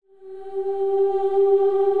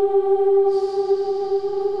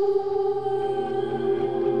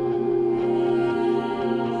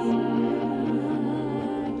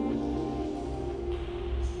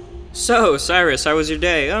So, Cyrus, how was your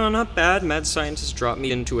day? Oh, not bad. Mad scientist dropped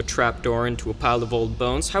me into a trapdoor into a pile of old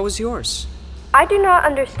bones. How was yours? I do not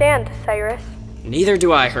understand, Cyrus. Neither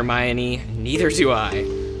do I, Hermione. Neither do I.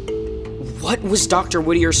 What was Dr.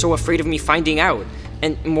 Whittier so afraid of me finding out?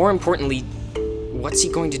 And more importantly, what's he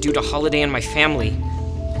going to do to Holiday and my family?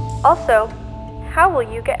 Also, how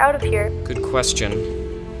will you get out of here? Good question.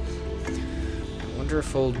 I wonder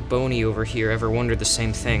if old Boney over here ever wondered the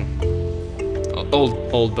same thing.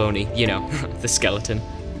 Old Boney, you know, the skeleton.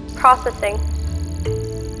 Processing.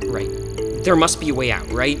 Right. There must be a way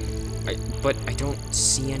out, right? But I don't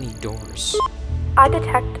see any doors. I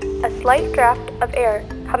detect a slight draft of air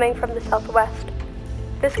coming from the southwest.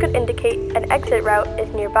 This could indicate an exit route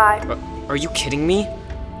is nearby. Are you kidding me?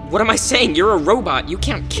 What am I saying? You're a robot. You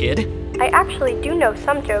can't kid. I actually do know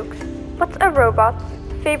some jokes. What's a robot's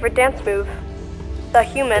favorite dance move? The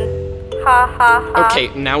human. Ha ha ha.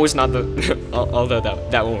 Okay, now is not the... although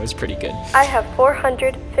that one was pretty good. I have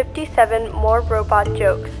 457 more robot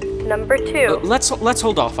jokes. Number 2. Let's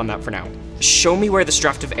hold off on that for now. Show me where this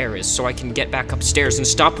draft of air is so I can get back upstairs and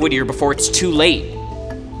stop Whittier before it's too late.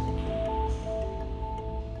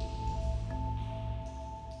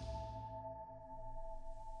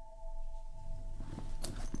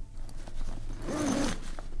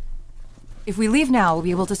 If we leave now, we'll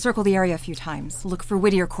be able to circle the area a few times, look for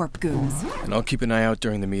Whittier Corp goons. And I'll keep an eye out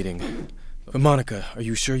during the meeting. But Monica, are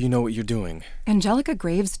you sure you know what you're doing? Angelica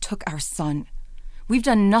Graves took our son. We've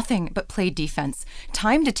done nothing but play defense.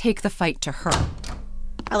 Time to take the fight to her.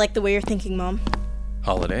 I like the way you're thinking, Mom.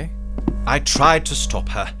 Holiday? I tried to stop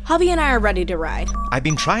her. Javi and I are ready to ride. I've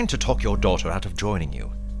been trying to talk your daughter out of joining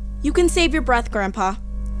you. You can save your breath, Grandpa.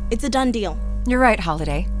 It's a done deal. You're right,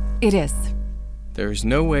 Holiday. It is. There's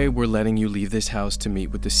no way we're letting you leave this house to meet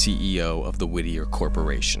with the CEO of the Whittier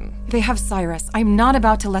Corporation. They have Cyrus. I'm not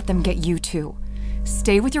about to let them get you too.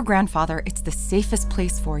 Stay with your grandfather. It's the safest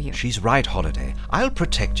place for you. She's right, Holiday. I'll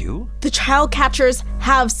protect you. The child catchers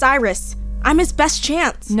have Cyrus. I'm his best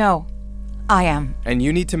chance. No, I am. And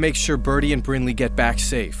you need to make sure Bertie and Brinley get back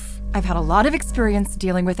safe. I've had a lot of experience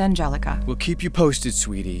dealing with Angelica. We'll keep you posted,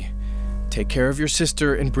 sweetie. Take care of your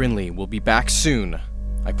sister and Brinley. We'll be back soon.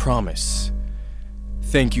 I promise.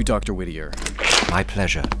 Thank you, Dr. Whittier. My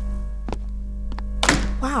pleasure.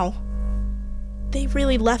 Wow. They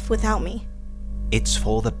really left without me. It's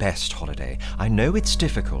for the best, Holiday. I know it's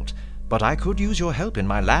difficult, but I could use your help in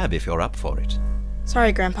my lab if you're up for it.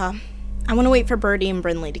 Sorry, Grandpa. I want to wait for Bertie and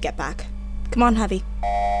Brinley to get back. Come on, Javi.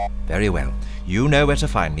 Very well. You know where to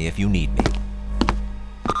find me if you need me.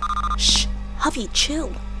 Shh. Javi,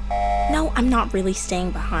 chill. No, I'm not really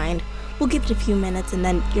staying behind. We'll give it a few minutes and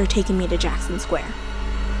then you're taking me to Jackson Square.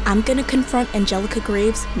 I'm gonna confront Angelica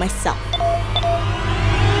Graves myself.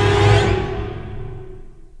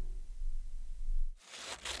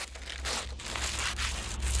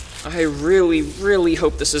 I really, really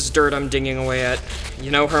hope this is dirt I'm dinging away at. You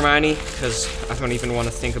know, Hermione? Because I don't even want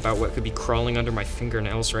to think about what could be crawling under my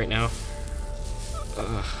fingernails right now.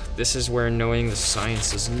 This is where knowing the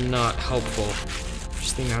science is not helpful.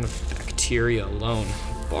 Just the amount of bacteria alone.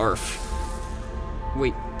 Barf.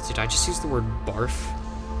 Wait, did I just use the word barf?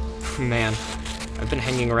 Man, I've been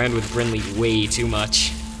hanging around with Brinley way too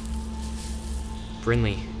much.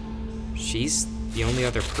 Brinley, she's the only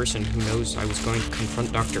other person who knows I was going to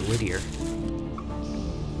confront Dr. Whittier.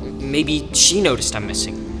 Maybe she noticed I'm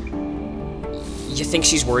missing. You think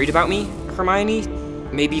she's worried about me, Hermione?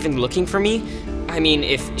 Maybe even looking for me? I mean,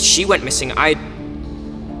 if she went missing, I'd...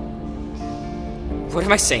 What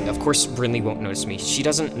am I saying? Of course Brinley won't notice me. She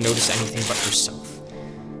doesn't notice anything but herself.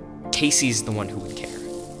 Casey's the one who would care.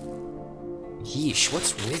 Yeesh,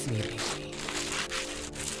 what's with me lately?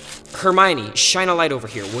 Hermione, shine a light over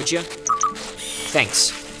here, would you?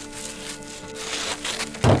 Thanks.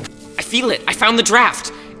 I feel it! I found the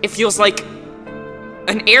draft! It feels like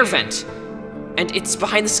an air vent. And it's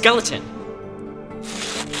behind the skeleton.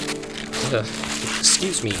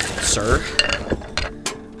 Excuse me, sir.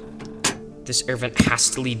 This air vent has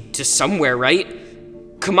to lead to somewhere, right?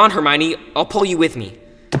 Come on, Hermione, I'll pull you with me.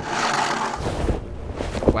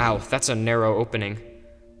 Wow, that's a narrow opening.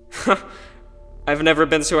 I've never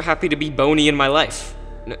been so happy to be Boney in my life.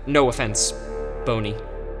 No offense, Boney.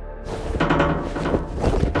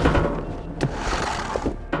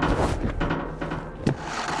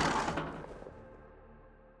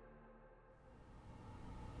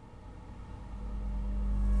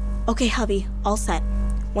 Okay, hubby, all set.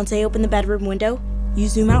 Once I open the bedroom window, you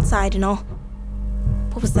zoom outside and I'll...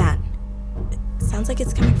 What was that? It sounds like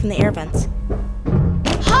it's coming from the air vents.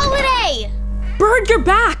 Holiday! Bird, you're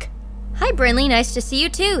back! Hi, Brinley. Nice to see you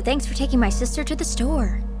too. Thanks for taking my sister to the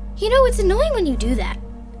store. You know, it's annoying when you do that.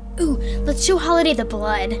 Ooh, let's show Holiday the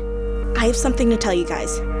blood. I have something to tell you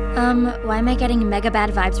guys. Why am I getting mega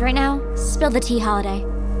bad vibes right now? Spill the tea, Holiday.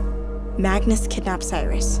 Magnus kidnapped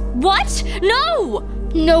Cyrus. What? No!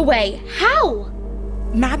 No way. How?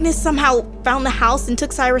 Magnus somehow found the house and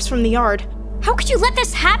took Cyrus from the yard. How could you let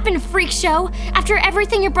this happen, freak show? After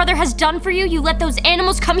everything your brother has done for you, you let those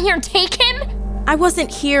animals come here and take him? I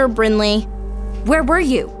wasn't here, Brinley. Where were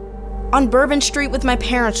you? On Bourbon Street with my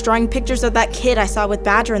parents, drawing pictures of that kid I saw with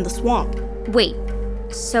Badger in the swamp. Wait,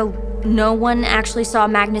 so no one actually saw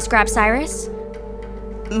Magnus grab Cyrus?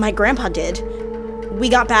 My grandpa did. We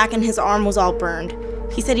got back and his arm was all burned.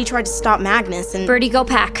 He said he tried to stop Magnus and... Birdie, go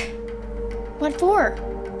pack. What for?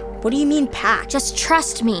 What do you mean pack? Just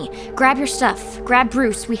trust me. Grab your stuff. Grab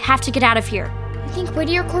Bruce. We have to get out of here. You think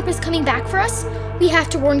Whittier Corp is coming back for us? We have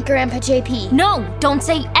to warn Grandpa JP. No, don't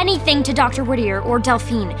say anything to Dr. Whittier or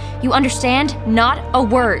Delphine. You understand? Not a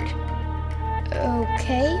word.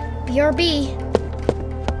 Okay, BRB.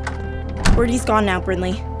 Birdie's gone now,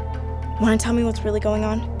 Brinley. Want to tell me what's really going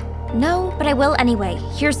on? No, but I will anyway.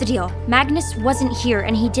 Here's the deal. Magnus wasn't here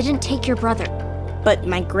and he didn't take your brother. But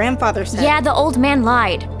my grandfather said... Yeah, the old man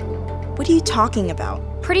lied. What are you talking about?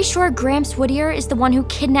 Pretty sure Gramps Whittier is the one who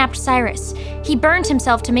kidnapped Cyrus. He burned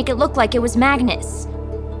himself to make it look like it was Magnus.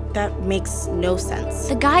 That makes no sense.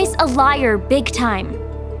 The guy's a liar, big time.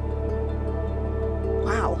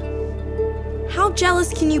 Wow. How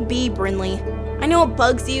jealous can you be, Brinley? I know it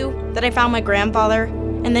bugs you that I found my grandfather,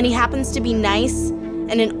 and then he happens to be nice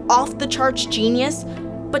and an off-the-charts genius,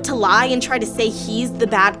 but to lie and try to say he's the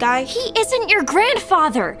bad guy? He isn't your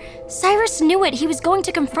grandfather. Cyrus knew it. He was going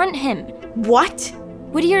to confront him. What?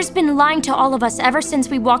 Whittier's been lying to all of us ever since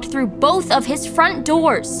we walked through both of his front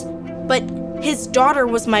doors. But his daughter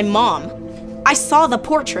was my mom. I saw the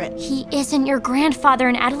portrait. He isn't your grandfather,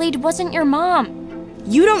 and Adelaide wasn't your mom.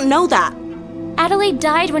 You don't know that. Adelaide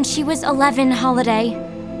died when she was 11, Holiday.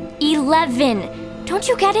 11. Don't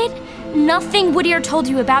you get it? Nothing Whittier told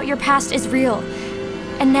you about your past is real.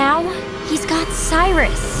 And now, he's got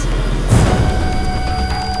Cyrus.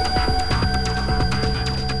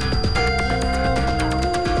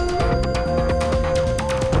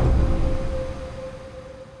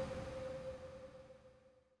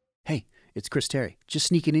 Hey, it's Chris Terry. Just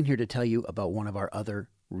sneaking in here to tell you about one of our other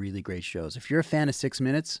really great shows. If you're a fan of 6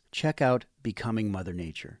 Minutes, check out Becoming Mother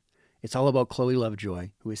Nature. It's all about Chloe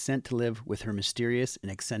Lovejoy, who is sent to live with her mysterious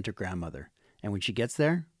and eccentric grandmother. And when she gets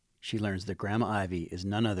there, she learns that Grandma Ivy is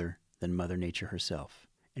none other than Mother Nature herself.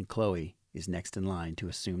 And Chloe is next in line to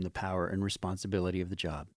assume the power and responsibility of the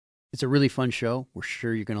job. It's a really fun show. We're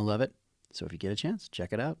sure you're going to love it. So if you get a chance,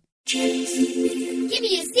 check it out. Give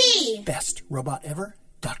me a Z!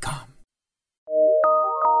 BestRobotEver.com